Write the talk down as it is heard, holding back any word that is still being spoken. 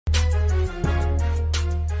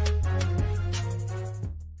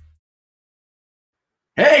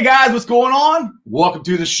Hey guys, what's going on? Welcome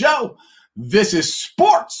to the show. This is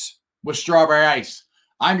Sports with Strawberry Ice.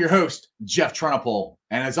 I'm your host, Jeff Trenopole.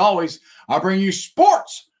 And as always, I'll bring you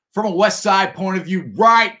sports from a West Side point of view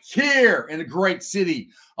right here in the great city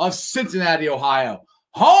of Cincinnati, Ohio,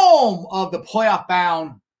 home of the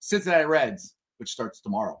playoff-bound Cincinnati Reds, which starts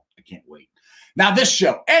tomorrow. I can't wait. Now, this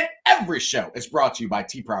show and every show is brought to you by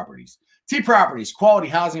T Properties. T Properties, quality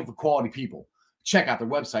housing for quality people. Check out their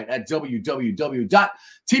website at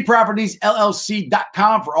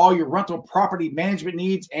www.tpropertiesllc.com for all your rental property management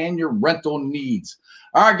needs and your rental needs.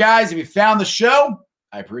 All right, guys, if you found the show,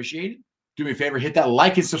 I appreciate it. Do me a favor, hit that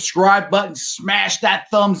like and subscribe button. Smash that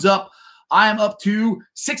thumbs up. I am up to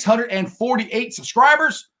 648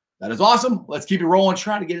 subscribers. That is awesome. Let's keep it rolling.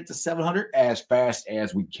 Try to get it to 700 as fast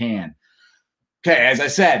as we can. Okay, as I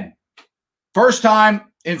said, first time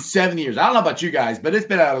in 7 years. I don't know about you guys, but it's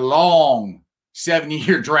been a long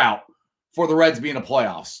 7-year drought for the Reds being in the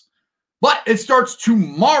playoffs. But it starts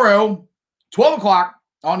tomorrow, 12 o'clock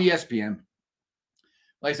on ESPN.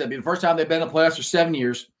 Like I said, it'll be the first time they've been in the playoffs for 7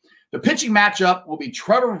 years. The pitching matchup will be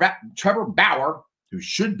Trevor Bauer, who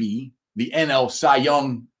should be the NL Cy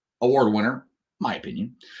Young Award winner, in my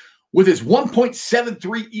opinion, with his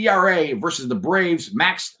 1.73 ERA versus the Braves'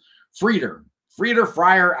 Max Frieder.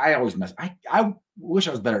 Fryer, I always mess. I wish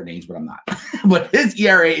I was better at names, but I'm not. But his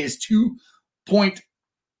ERA is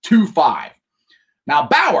 2.25. Now,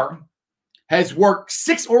 Bauer has worked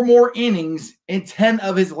 6 or more innings in 10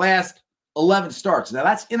 of his last 11 starts. Now,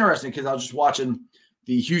 that's interesting because I was just watching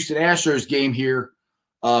the Houston Astros game here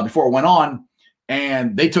before it went on,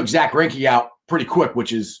 and they took Zach Greinke out pretty quick,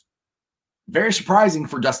 which is very surprising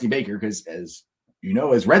for Dusty Baker because, as you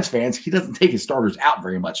know, as Reds fans, he doesn't take his starters out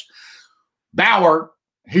very much. Bauer,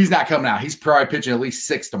 he's not coming out. He's probably pitching at least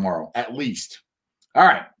 6 tomorrow, at least. All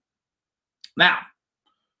right. Now,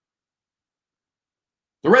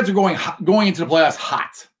 the Reds are going into the playoffs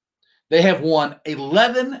hot. They have won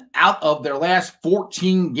 11 out of their last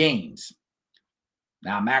 14 games.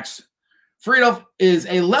 Now, Max Frieder is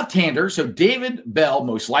a left-hander, so David Bell,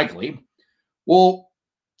 most likely, will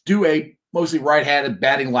do a mostly right-handed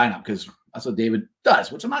batting lineup because that's what David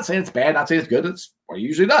does, which I'm not saying it's bad, not saying it's good. It's what he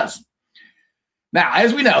usually does. Now,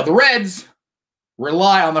 as we know, the Reds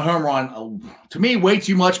rely on the home run, to me, way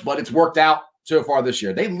too much, but it's worked out so far this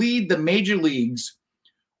year. They lead the major leagues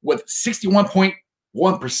with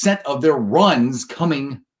 61.1% of their runs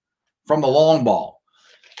coming from the long ball.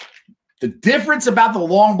 The difference about the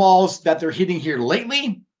long balls that they're hitting here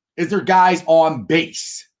lately is their guys on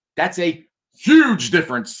base. That's a huge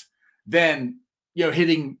difference than,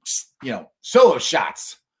 hitting, solo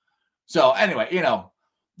shots. So anyway,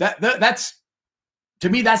 that's, to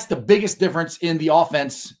me, that's the biggest difference in the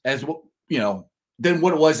offense than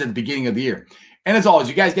what it was at the beginning of the year. And as always,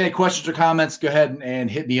 you guys get any questions or comments, go ahead and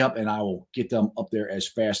hit me up, and I will get them up there as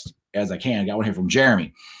fast as I can. I got one here from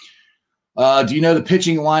Jeremy. Do you know the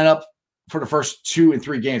pitching lineup for the first 2 and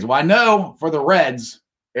 3 games? Well, I know for the Reds,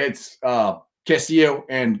 it's Castillo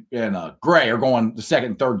and Gray are going the second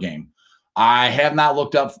and third game. I have not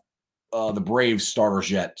looked up the Braves starters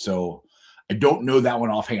yet, so I don't know that one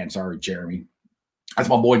offhand. Sorry, Jeremy. That's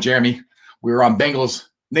my boy, Jeremy. We were on Bengals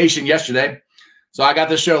Nation yesterday. So I got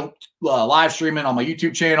this show live streaming on my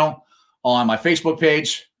YouTube channel, on my Facebook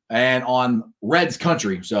page, and on Reds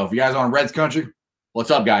Country. So if you guys are on Reds Country, what's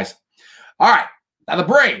up, guys? All right. Now, the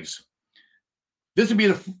Braves. This would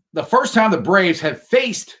be the first time the Braves have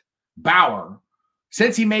faced Bauer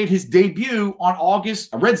since he made his debut on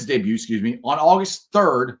August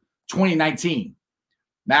 3rd, 2019.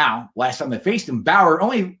 Now, last time they faced him, Bauer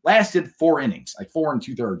only lasted 4 innings, like 4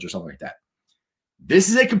 2/3 or something like that. This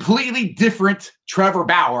is a completely different Trevor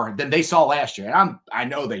Bauer than they saw last year. And I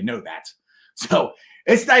know they know that. So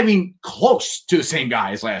it's not even close to the same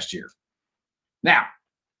guy as last year. Now,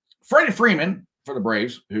 Freddie Freeman for the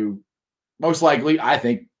Braves, who most likely, I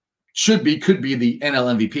think, could be the NL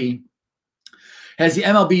MVP, has the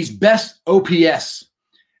MLB's best OPS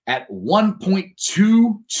at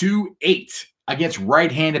 1.228 against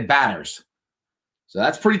right-handed batters. So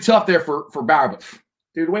that's pretty tough there for Bauer. But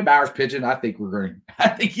dude, the way Bauer's pitching, I think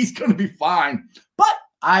he's going to be fine. But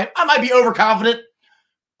I might be overconfident.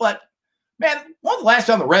 But man, when was the last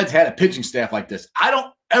time the Reds had a pitching staff like this? I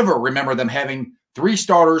don't ever remember them having 3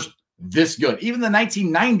 starters this good. Even the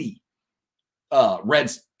 1990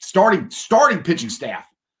 Reds starting pitching staff,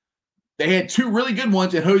 they had 2 really good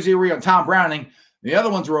ones in Jose Urias and Tom Browning. The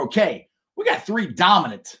other ones were okay. We got 3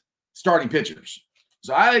 dominant starting pitchers.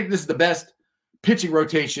 So I think this is the best pitching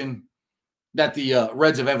rotation that the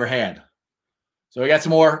Reds have ever had. So we got some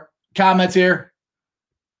more comments here.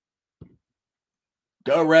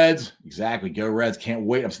 Go Reds. Exactly. Go Reds. Can't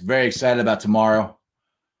wait. I'm very excited about tomorrow.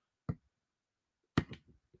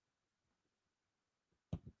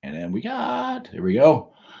 And then we got, here we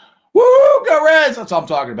go. Woo! Go Reds. That's all I'm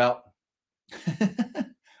talking about.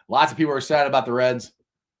 Lots of people are excited about the Reds.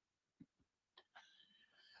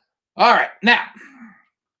 All right. Now,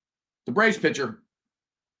 the Braves pitcher,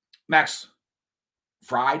 Max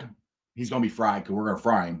Fried. He's going to be fried because we're going to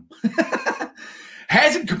fry him.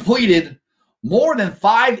 Hasn't completed more than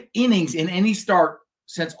 5 innings in any start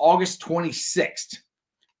since August 26th.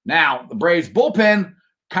 Now, the Braves bullpen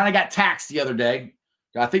kind of got taxed the other day.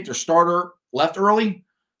 I think their starter left early.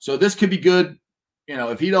 So this could be good. You know,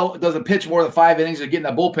 if he doesn't pitch more than 5 innings and getting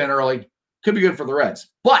that bullpen early, could be good for the Reds.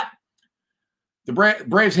 But the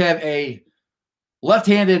Braves have a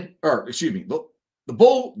left-handed, or excuse me, the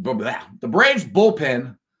Braves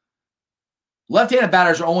bullpen, left-handed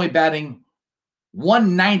batters are only batting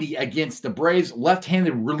 190 against the Braves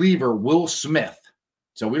left-handed reliever, Will Smith.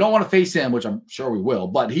 So we don't want to face him, which I'm sure we will,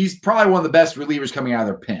 but he's probably one of the best relievers coming out of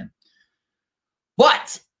their pen.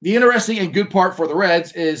 But the interesting and good part for the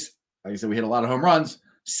Reds is, like I said, we hit a lot of home runs.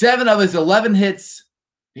 7 of his 11 hits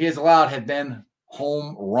he has allowed have been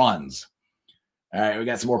home runs. All right, we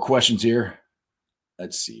got some more questions here.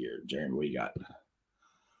 Let's see here. Jeremy, what you got?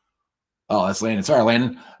 Oh, that's Landon. Sorry,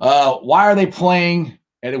 Landon. Why are they playing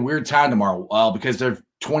at a weird time tomorrow? Well, because they're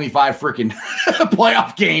 25 freaking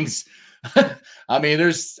playoff games. I mean,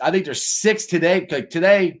 I think there's 6 today. Like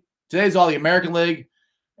today's all the American League,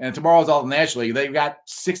 and tomorrow's all the National League. They've got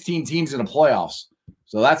 16 teams in the playoffs.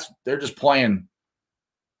 So they're just playing.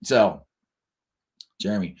 So,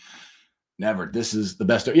 Jeremy, never. This is the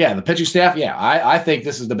best. Yeah, the pitching staff. Yeah, I think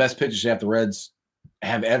this is the best pitching staff the Reds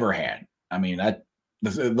have ever had. I mean,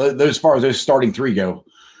 as far as those starting 3 go,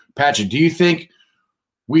 Patrick, do you think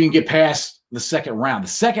we can get past the second round? The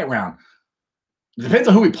second round depends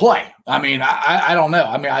on who we play. I mean, I don't know.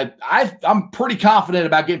 I mean, I'm pretty confident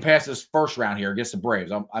about getting past this first round here against the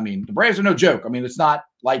Braves. I mean, the Braves are no joke. I mean, it's not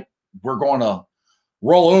like we're going to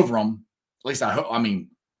roll over them. At least I hope. I mean,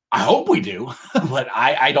 I hope we do, but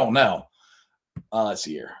I don't know. Let's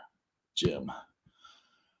see here, Jim.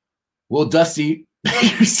 Will Dusty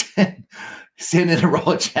send in a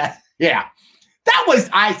roll of chat? Yeah,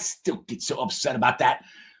 I still get so upset about that.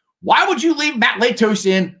 Why would you leave Matt Latos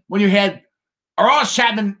in when you had Aroldis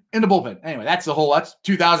Chapman in the bullpen? Anyway, that's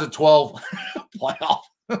 2012 playoff.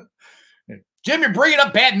 Jim, you're bringing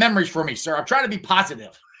up bad memories for me, sir. I'm trying to be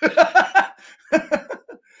positive.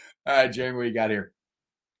 All right, Jeremy, what you got here?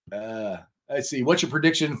 Let's see. What's your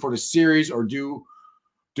prediction for the series, or do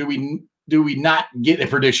we not get a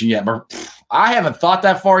prediction yet? I haven't thought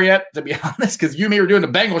that far yet, to be honest, because you and me were doing the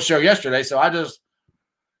Bengals show yesterday, so I just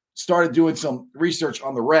started doing some research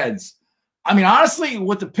on the Reds. I mean, honestly,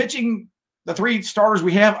 with the pitching, the 3 starters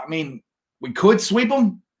we have, I mean, we could sweep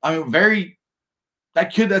them. I mean,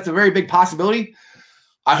 that's a very big possibility.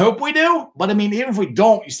 I hope we do, but I mean, even if we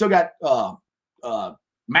don't, you still got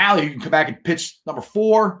Malley, you can come back and pitch number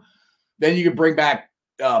 4. Then you can bring back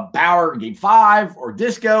Bauer in game 5 or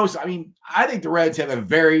Disco. So, I mean, I think the Reds have a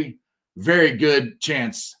very, very good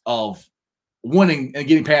chance of winning and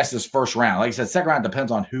getting past this first round. Like I said, second round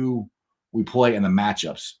depends on who we play in the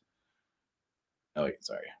matchups. Oh, wait,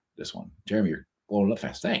 sorry. This one. Jeremy, you're blowing up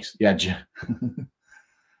fast. Thanks. Yeah,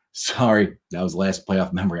 sorry. That was the last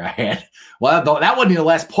playoff memory I had. Well, that wasn't even the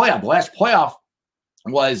last playoff. The last playoff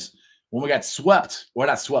was when we got swept. Well,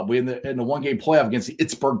 not swept. We in the 1-game playoff against the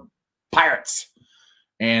Pittsburgh Pirates.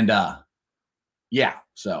 And, yeah,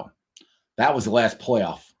 so that was the last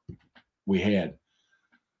playoff we had.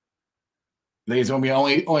 I think it's going to be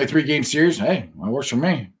only a 3-game series. Hey, that works for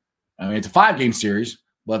me. I mean, it's a 5-game series,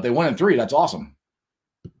 but if they win in 3, that's awesome.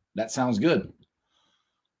 That sounds good.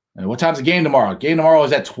 And what time's the game tomorrow? Game tomorrow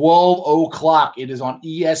is at 12 o'clock. It is on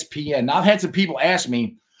ESPN. Now, I've had some people ask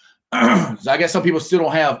me, so I guess some people still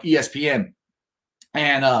don't have ESPN,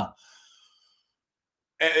 and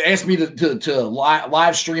asked me to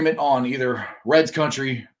live stream it on either Reds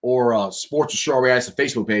Country or Sports with Strawberry Ice, the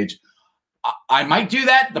Facebook page. I might do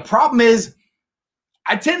that. The problem is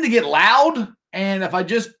I tend to get loud, and if I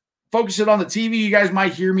just focus it on the TV, you guys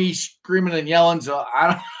might hear me screaming and yelling. So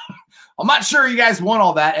I'm not sure you guys want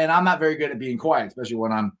all that, and I'm not very good at being quiet, especially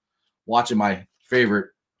when I'm watching my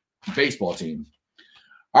favorite baseball team.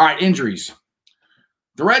 All right, injuries.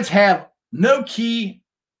 The Reds have no key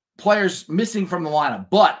players missing from the lineup,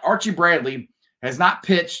 but Archie Bradley has not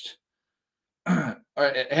pitched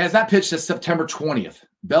since September 20th.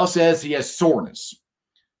 Bell says he has soreness.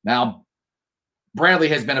 Now, Bradley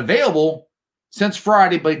has been available since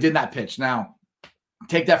Friday, but he did not pitch. Now,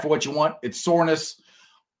 take that for what you want. It's soreness.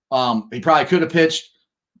 He probably could have pitched.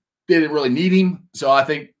 they didn't really need him. So I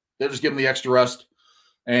think they're just giving the extra rest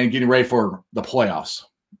and getting ready for the playoffs.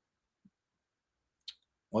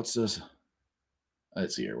 What's this?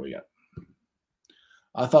 Let's see here. What we got?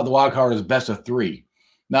 I thought the wild card was best of 3.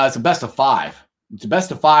 No, it's a best of 5. It's a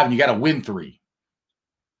best of 5, and you got to win 3.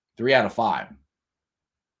 3 out of 5.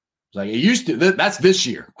 It's like it used to. That's this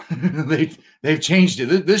year. They've changed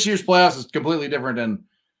it. This year's playoffs is completely different than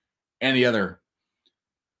any other.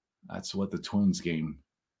 That's what the Twins game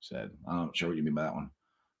said. I'm not sure what you mean by that one.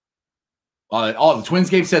 The Twins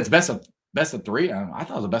game said it's best of 3. I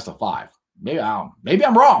thought it was a best of 5. Maybe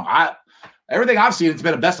I'm wrong. Everything I've seen, it's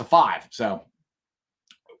been a best of 5. So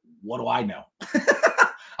what do I know?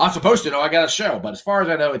 I'm supposed to know. I got a show, but as far as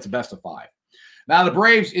I know, it's a best of 5. Now the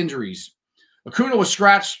Braves injuries. Acuna was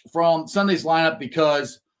scratched from Sunday's lineup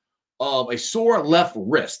because of a sore left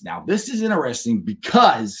wrist. Now this is interesting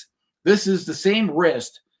because this is the same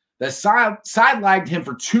wrist that sidelighted him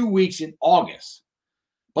for 2 weeks in August.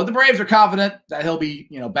 But the Braves are confident that he'll be,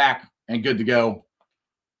 back and good to go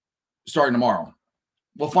starting tomorrow.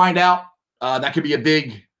 We'll find out. That could be a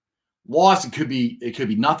big loss. It could be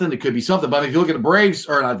nothing. It could be something. But if you look at the Braves,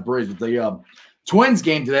 or not the Braves, but the Twins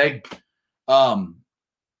game today, not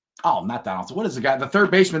that awesome. What is the guy? The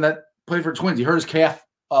third baseman that played for Twins. He hurt his calf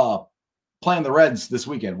playing the Reds this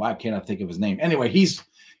weekend. Why can't I think of his name? Anyway, he's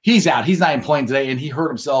out. He's not even playing today, and he hurt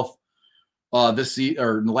himself in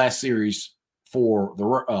the last series for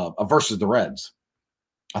the versus the Reds.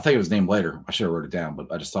 I'll think of his name later. I should have wrote it down, but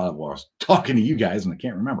I just thought of it while I was talking to you guys, and I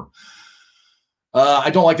can't remember. I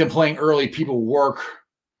don't like them playing early. People work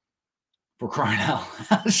for crying out.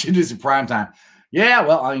 Should do some prime time. Yeah,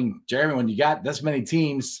 well, I mean, Jeremy, when you got this many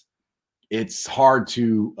teams, it's hard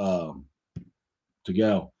to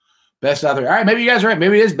go. Best out of 3. All right, maybe you guys are right.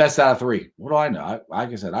 Maybe it is best out of 3. What do I know? Like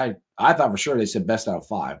I said, I thought for sure they said best out of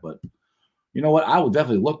 5, but you know what? I will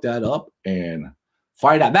definitely look that up and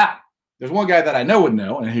find out. Now, there's one guy that I know would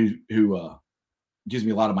know, and who gives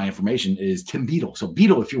me a lot of my information is Tim Beadle. So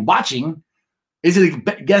Beadle, if you're watching, is it a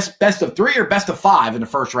best of 3 or best of 5 in the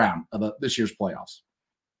first round of this year's playoffs?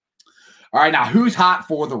 All right, now who's hot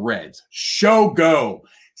for the Reds? Shogo.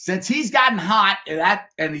 Since he's gotten hot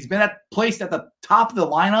and he's been placed at the top of the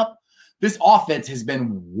lineup, this offense has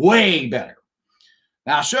been way better.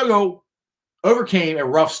 Now, Shogo overcame a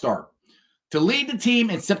rough start. To lead the team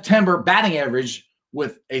in September batting average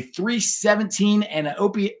with a .317 and an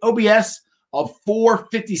OPS of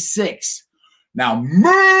 .456. Now,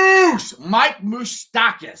 Mike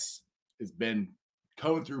Moustakas has been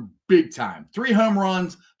going through big time. 3 home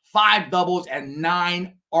runs, 5 doubles, and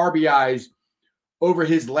 9 RBIs over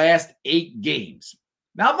his last 8 games.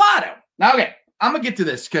 Now, Votto. Now, okay, I'm going to get to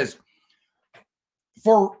this because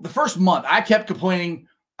for the first month, I kept complaining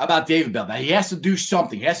about David Bell, that he has to do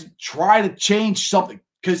something. He has to try to change something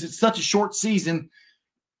because it's such a short season,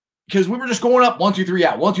 because we were just going up 1, 2, 3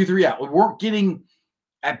 out, 1, 2, 3 out. We weren't getting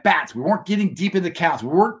at bats. We weren't getting deep in the counts. We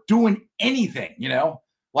weren't doing anything,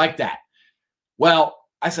 like that. Well,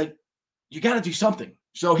 I said, you got to do something.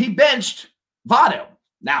 So he benched Votto.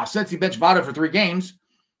 Now, since he benched Votto for 3 games,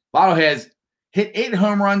 Votto has hit 8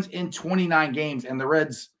 home runs in 29 games, and the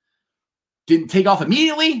Reds didn't take off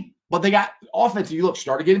immediately, but they got offense. You look,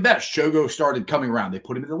 started getting better. Shogo started coming around. They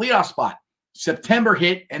put him in the leadoff spot. September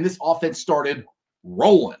hit, and this offense started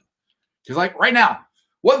rolling. Because, like, right now,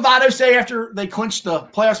 what did Votto say after they clinched the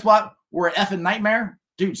playoff spot? We're an effing nightmare.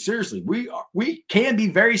 Dude, seriously, we can be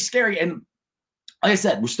very scary. And like I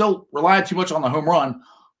said, we're still relying too much on the home run,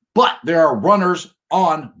 but there are runners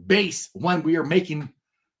on base when we are making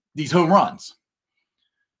these home runs.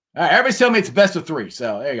 All right, everybody's telling me it's best of 3.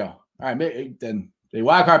 So there you go. All right, then the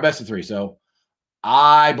wild card best of 3. So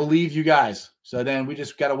I believe you guys. So then we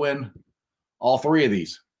just got to win all 3 of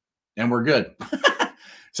these, and we're good.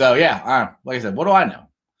 So yeah, all right. Like I said, what do I know?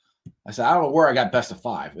 I said I don't know where I got best of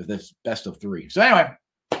 5 if it's best of 3. So anyway,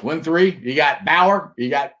 win 3. You got Bauer, you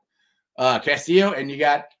got Castillo, and you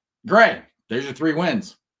got Gray. There's your 3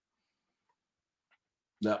 wins.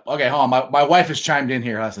 Okay, hold on. My wife has chimed in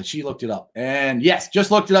here. I said she looked it up. And yes,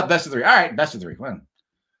 just looked it up. Best of 3. All right, best of 3. Win.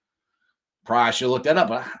 Probably should have looked that up,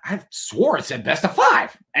 but I swore it said best of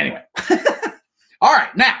 5. Anyway. All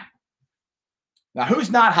right, now who's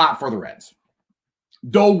not hot for the Reds?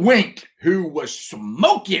 The Wink, who was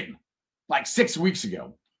smoking like 6 weeks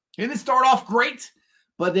ago. He didn't start off great,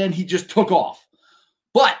 but then he just took off.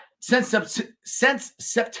 But since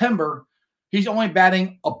September, he's only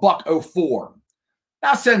batting a .04.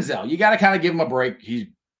 Now, Senzel, you got to kind of give him a break. He's,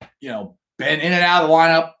 been in and out of the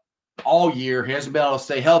lineup all year. He hasn't been able to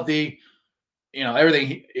stay healthy.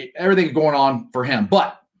 Everything's going on for him.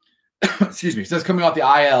 But, excuse me, since coming off the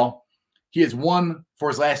IL, He has 1 for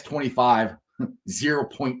his last 25,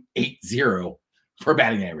 0.80 for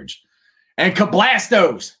batting average. And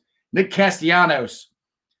Cablastos, Nick Castellanos,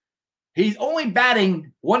 he's only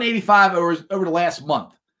batting 185 over the last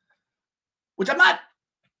month, which I'm not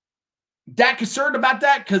that concerned about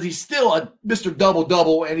that because he's still a Mr.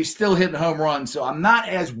 Double-Double and he's still hitting home runs. So I'm not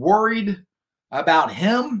as worried about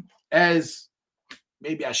him as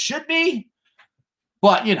maybe I should be.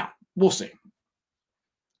 But, we'll see.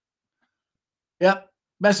 Yep.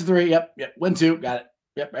 Best of 3. Yep. Win 2. Got it.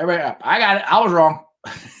 Yep. Everybody up. I got it. I was wrong.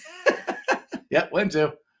 Yep. Win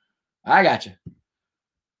 2. I got you.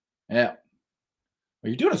 Yeah.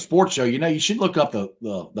 When you're doing a sports show, you should look up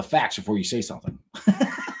the facts before you say something.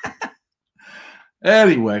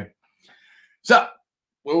 Anyway. So,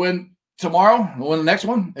 we'll win tomorrow. We'll win the next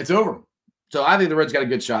one. It's over. So, I think the Reds got a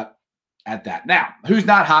good shot at that. Now, who's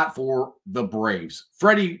not hot for the Braves?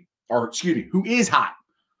 Who is hot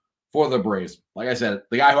for the Braves? Like I said,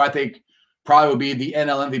 the guy who I think probably will be the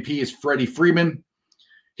NL MVP is Freddie Freeman.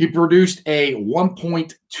 He produced a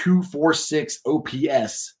 1.246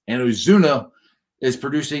 OPS, and Ozuna is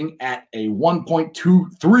producing at a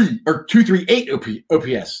 1.23 or 238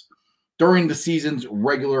 OPS during the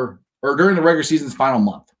regular season's final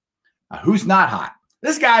month. Now, who's not hot?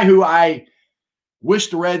 This guy who I wish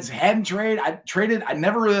the Reds hadn't traded. I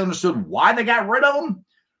never really understood why they got rid of him.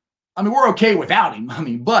 I mean, we're okay without him.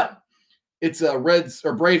 But it's a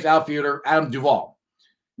Braves outfielder, Adam Duvall.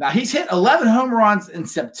 Now, he's hit 11 home runs in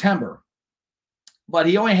September, but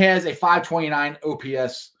he only has a 529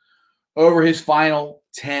 OPS over his final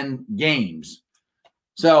 10 games.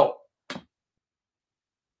 So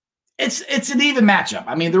it's an even matchup.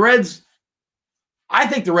 I mean, I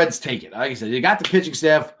think the Reds take it. Like I said, you got the pitching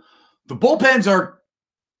staff. The bullpens are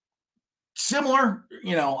similar,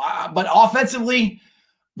 but offensively,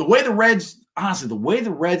 the way the Reds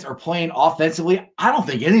are playing offensively, I don't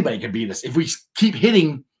think anybody can beat us if we keep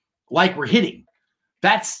hitting like we're hitting.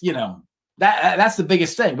 That's, that's the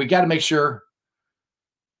biggest thing. We got to make sure.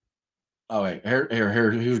 Oh, wait,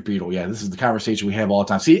 here's Beetle. Yeah, this is the conversation we have all the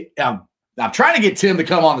time. See, I'm trying to get Tim to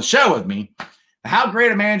come on the show with me. How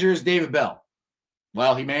great a manager is David Bell?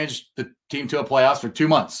 Well, he managed the team to a playoffs for 2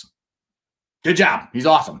 months. Good job. He's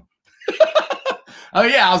awesome. Oh,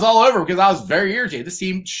 yeah, I was all over because I was very irritated. This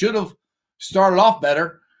team should have started off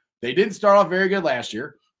better. They didn't start off very good last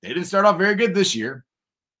year. They didn't start off very good this year.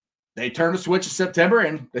 They turned the switch in September,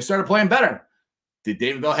 and they started playing better. Did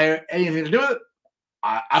David Bell have anything to do with it?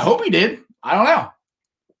 I hope he did. I don't know.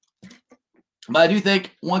 But I do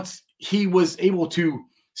think once he was able to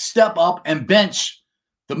step up and bench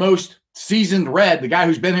the most seasoned Red, the guy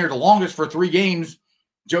who's been here the longest for 3 games,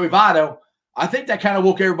 Joey Votto, I think that kind of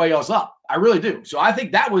woke everybody else up. I really do. So I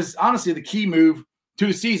think that was honestly the key move to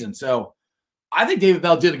the season. So I think David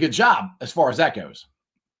Bell did a good job as far as that goes.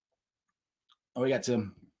 Oh, we got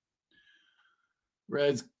Tim.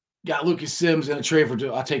 Reds got Lucas Sims in a trade for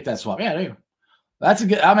 2. I'll take that swap. Yeah, there. That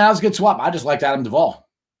was a good swap. I just liked Adam Duvall.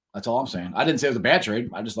 That's all I'm saying. I didn't say it was a bad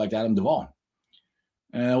trade. I just liked Adam Duvall.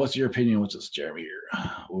 What's your opinion? What's this, Jeremy here?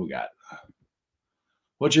 What we got?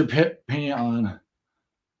 What's your opinion on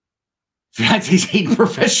fiancés hating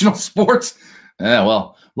professional sports? Yeah,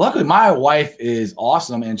 well, luckily my wife is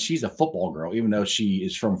awesome, and she's a football girl, even though she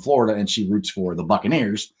is from Florida and she roots for the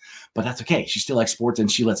Buccaneers. But that's okay. She still likes sports,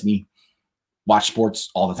 and she lets me watch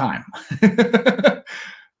sports all the time.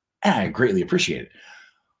 And I greatly appreciate it.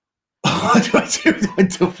 What do I do? Do I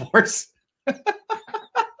divorce?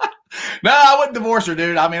 No, I wouldn't divorce her,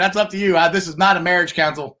 dude. I mean, that's up to you. This is not a marriage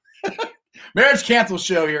counsel. Marriage counsel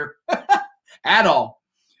show here at all.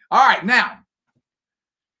 All right, now,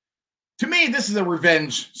 to me, this is a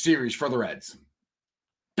revenge series for the Reds.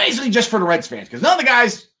 Basically just for the Reds fans, because none of the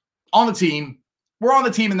guys on the team were on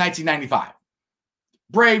the team in 1995.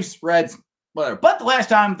 Braves, Reds, whatever. But the last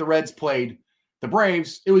time the Reds played the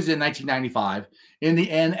Braves, it was in 1995 in the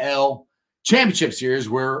NL Championship Series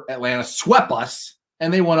where Atlanta swept us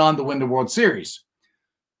and they went on to win the World Series.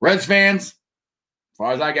 Reds fans, as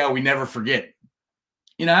far as I go, we never forget.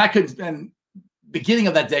 And beginning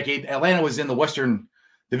of that decade, Atlanta was in the Western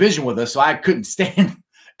Division with us, so I couldn't stand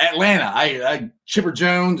Atlanta. I Chipper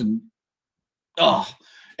Jones and Glavine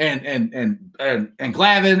and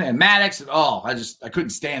Maddox and I couldn't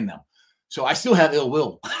stand them. So I still have ill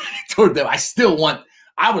will toward them. I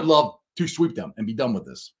would love to sweep them and be done with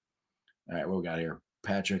this. All right, what we got here?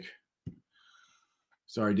 Patrick.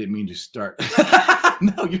 Sorry, didn't mean to start.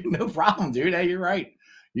 No problem, dude. Hey, you're right.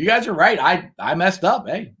 You guys are right. I messed up.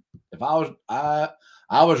 Hey, if I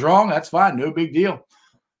was wrong, that's fine. No big deal.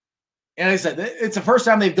 And like I said, it's the first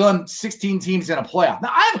time they've done 16 teams in a playoff.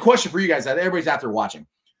 Now, I have a question for you guys that everybody's out there watching.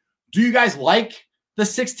 Do you guys like the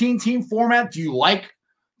 16-team format? Do you like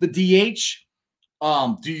the DH?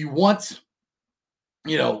 Do you want,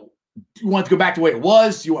 you want to go back to the way it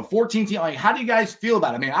was? Do you want 14 teams? Like, how do you guys feel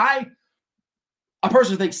about it? I mean, I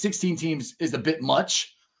personally think 16 teams is a bit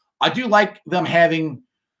much. I do like them having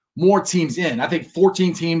more teams in. I think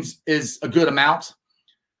 14 teams is a good amount.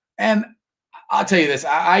 And I'll tell you this,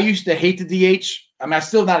 I used to hate the DH. I mean, I'm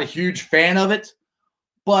still not a huge fan of it,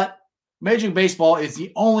 but Major League Baseball is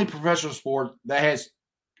the only professional sport that has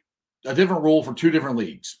a different rule for two different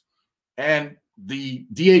leagues. And the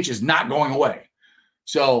DH is not going away.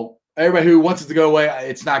 So everybody who wants it to go away,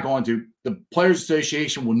 it's not going to. The Players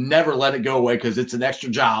Association will never let it go away because it's an extra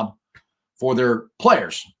job for their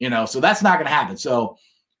players, so that's not going to happen. So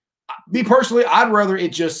me personally, I'd rather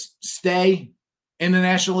it just stay in the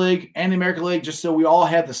National League and the American League just so we all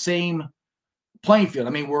have the same playing field. I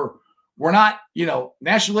mean, we're not,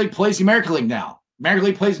 National League plays the American League now. American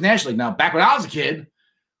League plays the National League now. Back when I was a kid,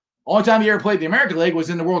 only time you ever played the American League was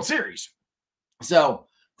in the World Series. So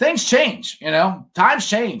things change, times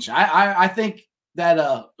change. I think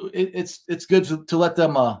that it's good to let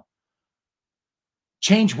them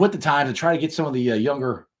change with the times and try to get some of the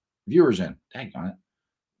younger viewers in. Dang on it.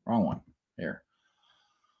 Wrong one. Here.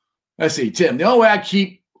 Let's see, Tim. The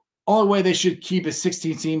only way they should keep is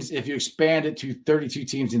 16 teams if you expand it to 32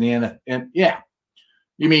 teams in the NFL. And yeah.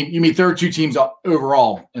 You mean 32 teams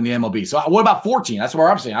overall in the MLB. So what about 14? That's what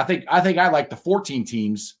I'm saying. I think I like the 14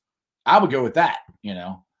 teams. I would go with that,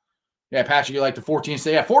 Yeah, Patrick, you like the 14. So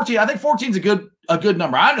yeah, 14. I think 14 is a good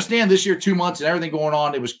number. I understand this year, 2 months and everything going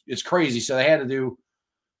on. It's crazy. So they had to do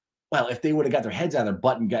well. If they would have got their heads out of their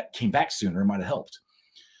butt and came back sooner, it might have helped.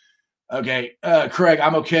 Okay, Craig,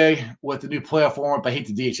 I'm okay with the new playoff format, but I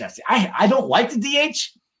hate the DH. I don't like the DH,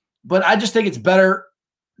 but I just think it's better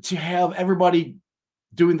to have everybody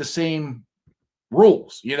doing the same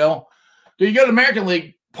rules. You go to the American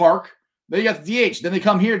League park, then you got the DH, then they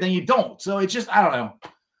come here, then you don't. So it's just, I don't know.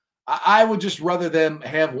 I would just rather them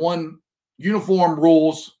have one uniform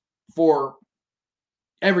rules for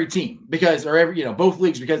every team both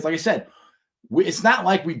leagues, because like I said, it's not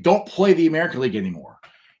like we don't play the American League anymore.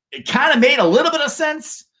 It kind of made a little bit of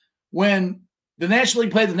sense when the National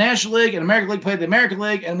League played the National League and American League played the American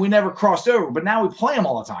League, and we never crossed over. But now we play them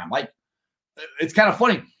all the time. Like, it's kind of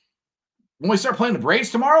funny. When we start playing the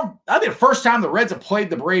Braves tomorrow, that'll be the first time the Reds have played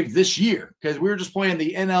the Braves this year, because we were just playing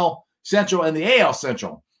the NL Central and the AL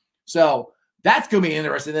Central. So that's going to be an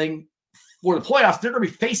interesting thing for the playoffs. They're going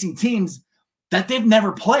to be facing teams that they've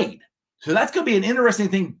never played. So that's going to be an interesting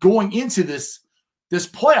thing going into this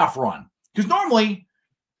playoff run, because normally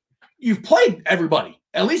you've played everybody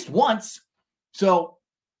at least once. So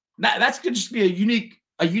that's going to just be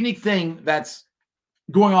a unique thing that's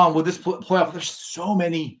going on with this playoff. There's so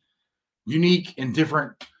many unique and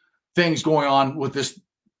different things going on with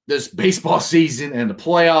this baseball season and the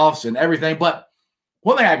playoffs and everything. But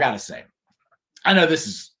one thing I got to say, I know this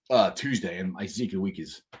is Tuesday and my Zika week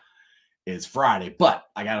is Friday, but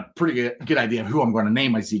I got a pretty good idea of who I'm going to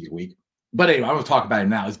name my Zika week. But anyway, I'm going to talk about him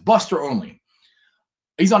now. It's Buster Olney.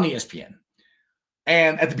 He's on ESPN.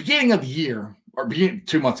 And at the beginning of the year, or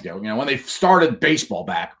 2 months ago, when they started baseball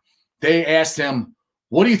back, they asked him,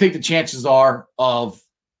 what do you think the chances are of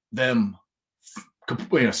them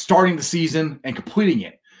starting the season and completing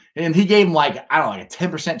it? And he gave him like a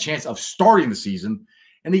 10% chance of starting the season,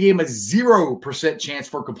 and he gave him a 0% chance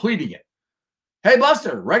for completing it. Hey,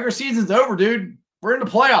 Buster, regular season's over, dude. We're in the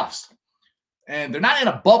playoffs. And they're not in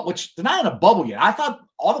a bubble, they're not in a bubble yet. I thought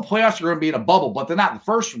all the playoffs are going to be in a bubble, but they're not. The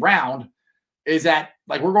first round is at,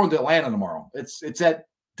 we're going to Atlanta tomorrow. It's at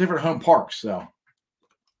different home parks. So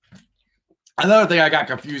another thing I got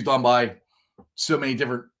confused on by so many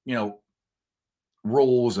different,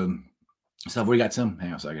 rules and stuff. We got some.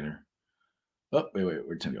 Hang on a second here. Oh, wait.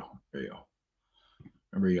 Where'd Tim go? There you go.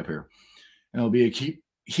 Remember you up here. And it'll be a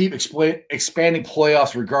keep expanding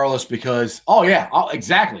playoffs regardless, because,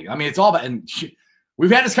 exactly. I mean, it's all about, and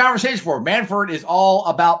we've had this conversation before. Manfred is all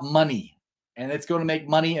about money, and it's going to make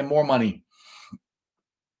money and more money.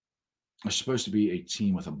 There's supposed to be a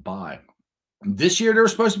team with a bye. This year, there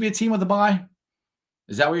was supposed to be a team with a bye.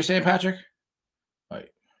 Is that what you're saying, Patrick? Right.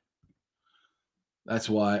 That's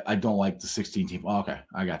why I don't like the 16 team. Oh, okay,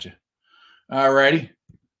 I got you. All righty.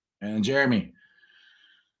 And Jeremy,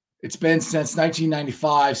 it's been since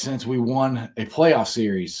 1995 since we won a playoff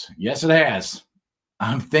series. Yes, it has.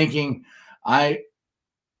 I'm thinking I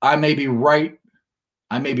may be right.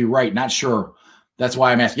 I may be right. Not sure. That's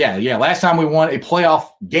why I'm asking. Yeah. Last time we won a playoff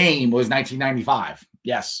game was 1995.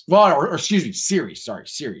 Yes. Well, or excuse me, series. Sorry,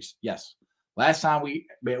 series. Yes. Last time we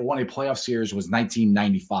won a playoff series was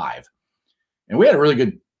 1995. And we had a really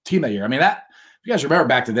good team that year. I mean, if you guys remember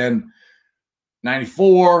back to then,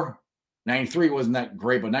 94, 93 wasn't that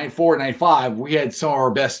great, but 94, 95, we had some of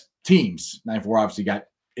our best teams. 94 obviously got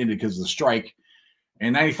ended because of the strike.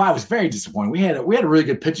 And 95 was very disappointing. We had a really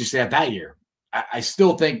good pitching staff that year. I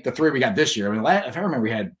still think the three we got this year. I mean, if I remember,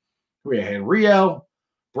 we had Rio,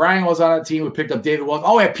 Brian was on that team. We picked up David Wells.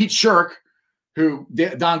 Oh, we had Pete Shirk, who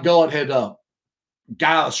Don Gullett had got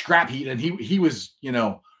out of scrap heat, and he was,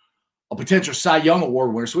 a potential Cy Young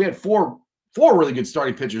Award winner. So we had four really good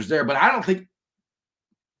starting pitchers there. But I don't think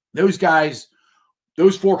those guys,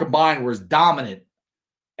 those four combined, were as dominant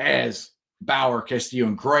as Bauer, Castillo,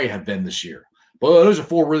 and Gray have been this year. But those are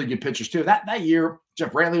four really good pitchers too. That year,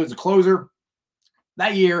 Jeff Brantley was the closer.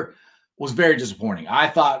 That year was very disappointing. I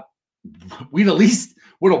thought we'd at least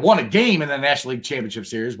would have won a game in the National League Championship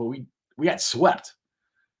Series, but we got swept.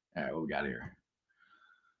 All right, what we got here?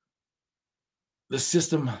 The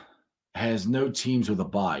system has no teams with a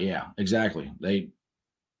bye. Yeah, exactly.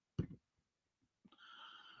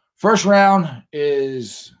 First round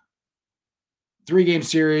is 3-game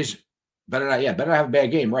series. Better not have a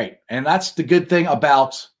bad game, right? And that's the good thing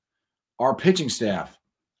about our pitching staff.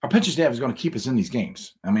 Our pitching staff is going to keep us in these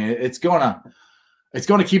games. I mean, it's going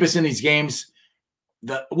to keep us in these games.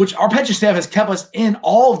 Which our pitching staff has kept us in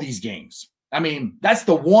all of these games. I mean, that's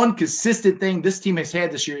the one consistent thing this team has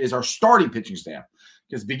had this year is our starting pitching staff.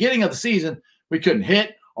 Because beginning of the season, we couldn't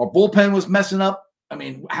hit. Our bullpen was messing up. I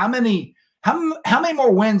mean, how many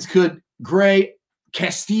more wins could Gray,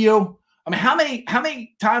 Castillo? I mean, how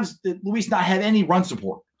many times did Luis not have any run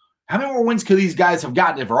support? How many more wins could these guys have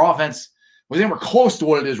gotten if our offense was anywhere close to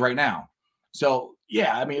what it is right now? So,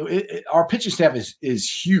 yeah, I mean, our pitching staff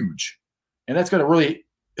is huge. And that's going to really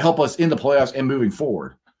help us in the playoffs and moving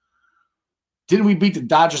forward. Didn't we beat the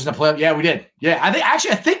Dodgers in the playoffs? Yeah, we did. Yeah, I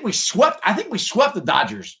think we swept the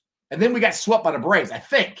Dodgers, and then we got swept by the Braves. I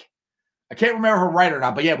think. I can't remember if I'm right or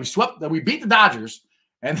not, but yeah, we beat the Dodgers,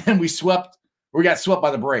 and then we got swept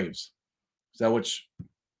by the Braves. So, which,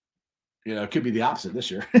 it could be the opposite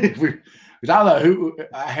this year. I don't know who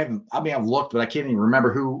I've looked, but I can't even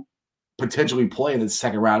remember who potentially play in the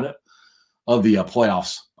second round of the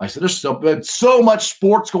playoffs. Like I said, there's so much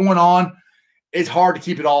sports going on. It's hard to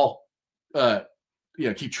keep it all,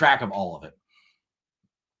 keep track of all of it.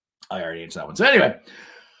 I already answered that one. So anyway,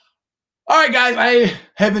 all right, guys, I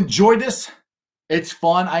have enjoyed this. It's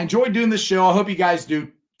fun. I enjoy doing this show. I hope you guys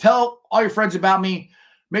do. Tell all your friends about me.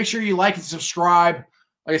 Make sure you like and subscribe.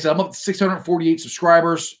 Like I said, I'm up to 648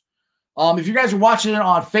 subscribers. If you guys are watching it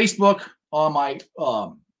on Facebook, on my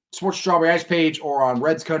Sports Strawberry Ice page, or on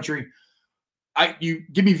Reds Country, you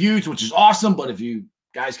give me views, which is awesome. But if you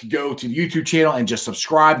guys could go to the YouTube channel and just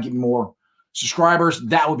subscribe, get me more subscribers,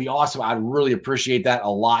 that would be awesome. I'd really appreciate that a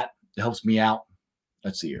lot. It helps me out.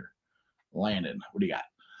 Let's see here. Landon, what do you got?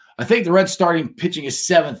 I think the Reds starting pitching is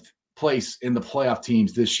 7th place in the playoff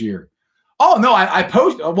teams this year. Oh, no, I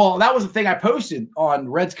posted. Well, that was the thing I posted on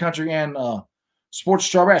Reds Country and Sports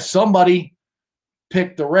Strawberry. Somebody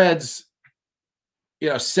picked the Reds,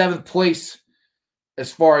 7th place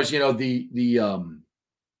as far as, the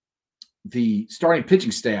starting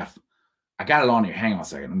pitching staff. I got it on here. Hang on a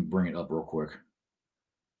second. Let me bring it up real quick.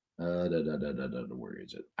 Where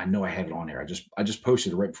is it? I know I have it on here. I just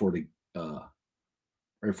posted it right before it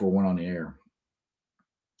went on the air.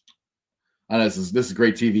 I know this is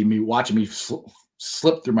great TV. Me watching me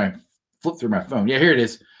flip through my phone. Yeah, here it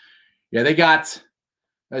is. Yeah, they got.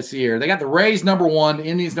 Let's see here. They got the Rays number 1,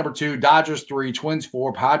 Indians number 2, Dodgers 3, Twins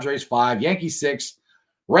 4, Padres 5, Yankees 6,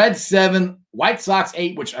 Reds 7, White Sox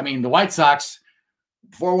 8. Which I mean, the White Sox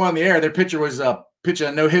before I went on the air, their pitcher was pitching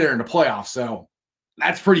a no-hitter in the playoffs, so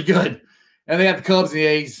that's pretty good. And they got the Cubs and the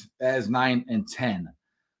A's as 9 and 10.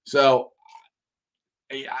 So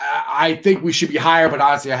I think we should be higher, but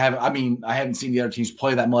honestly, I haven't seen the other teams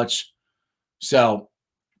play that much. So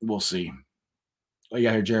we'll see. What you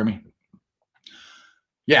got here, Jeremy?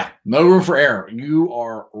 Yeah, no room for error. You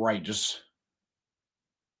are right. Let's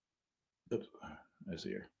see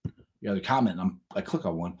here. You got a comment. I click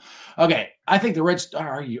on one. Okay, I think the Reds. I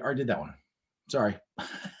already did that one. Sorry.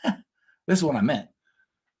 This is what I meant.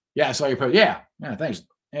 Yeah, I saw your post. Yeah, thanks.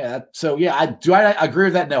 Yeah, so yeah, I agree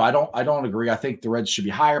with that? No, I don't agree. I think the Reds should be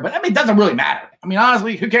higher, but I mean, it doesn't really matter. I mean,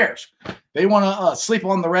 honestly, who cares? They want to sleep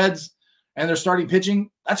on the Reds and they're starting pitching.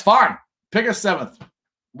 That's fine. Pick us 7th.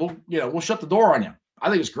 We'll shut the door on you. I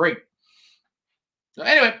think it's great. So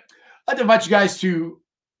anyway, I'd like to invite you guys to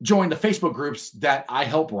join the Facebook groups that I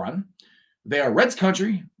help run. They are Reds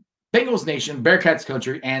Country, Bengals Nation, Bearcats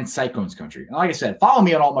Country, and Cyclones Country. And like I said, follow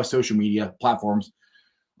me on all my social media platforms.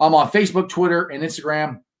 I'm on Facebook, Twitter, and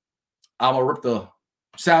Instagram. I'm going to rip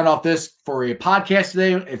sound off this for a podcast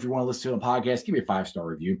today. If you want to listen to a podcast, give me a 5-star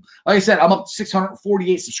review. Like I said, I'm up to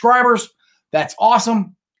 648 subscribers. That's awesome.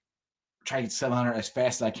 I'm trying to get 700 as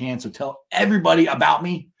fast as I can. So tell everybody about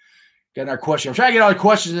me. Got another question. I'm trying to get all the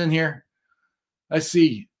questions in here. Let's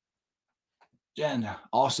see. Jen,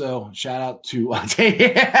 also shout out to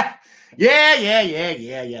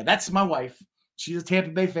yeah. That's my wife. She's a Tampa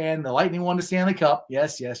Bay fan. The Lightning won the Stanley Cup.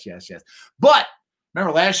 Yes. But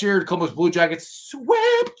remember last year, the Columbus Blue Jackets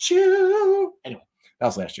swept you. Anyway, that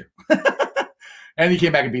was last year. And he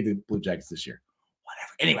came back and beat the Blue Jackets this year.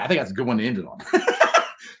 Whatever. Anyway, I think that's a good one to end it on.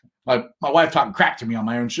 my wife talking crap to me on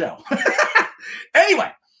my own show.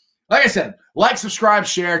 Anyway, like I said, like, subscribe,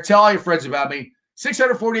 share, tell all your friends about me.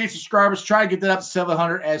 648 subscribers. Try to get that up to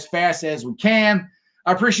 700 as fast as we can.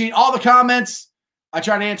 I appreciate all the comments. I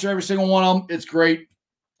try to answer every single one of them. It's great.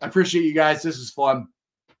 I appreciate you guys. This is fun.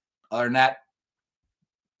 Other than that,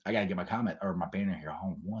 I got to get my comment or my banner here.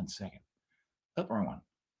 Hold on 1 second. Oh, wrong one.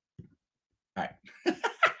 All right.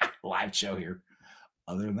 Live show here.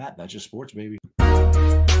 Other than that, that's just sports, baby.